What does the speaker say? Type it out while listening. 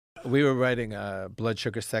We were writing Blood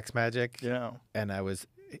Sugar Sex Magic, Yeah. and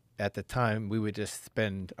at the time, we would just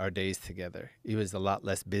spend our days together. He was a lot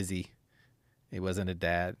less busy. He wasn't a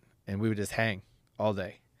dad, and we would just hang all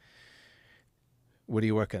day. What are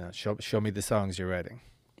you working on? Show me the songs you're writing,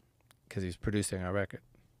 because he was producing our record.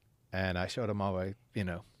 And I showed him all my,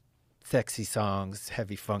 sexy songs,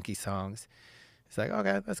 heavy, funky songs. He's like,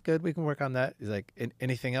 okay, that's good. We can work on that. He's like,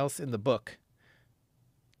 anything else in the book?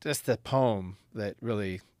 Just a poem that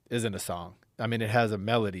really isn't a song. I mean, it has a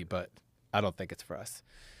melody, but I don't think it's for us.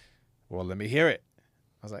 Well, let me hear it.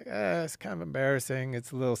 I was like, it's kind of embarrassing.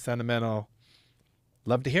 It's a little sentimental.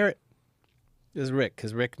 Love to hear it. It was Rick,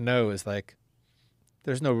 because Rick knows, like,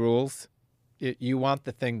 there's no rules. You want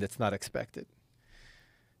the thing that's not expected.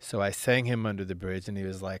 So I sang him Under the Bridge, and he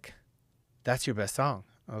was like, that's your best song.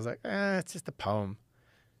 I was like, it's just a poem.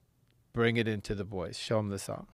 Bring it into the voice. Show him the song.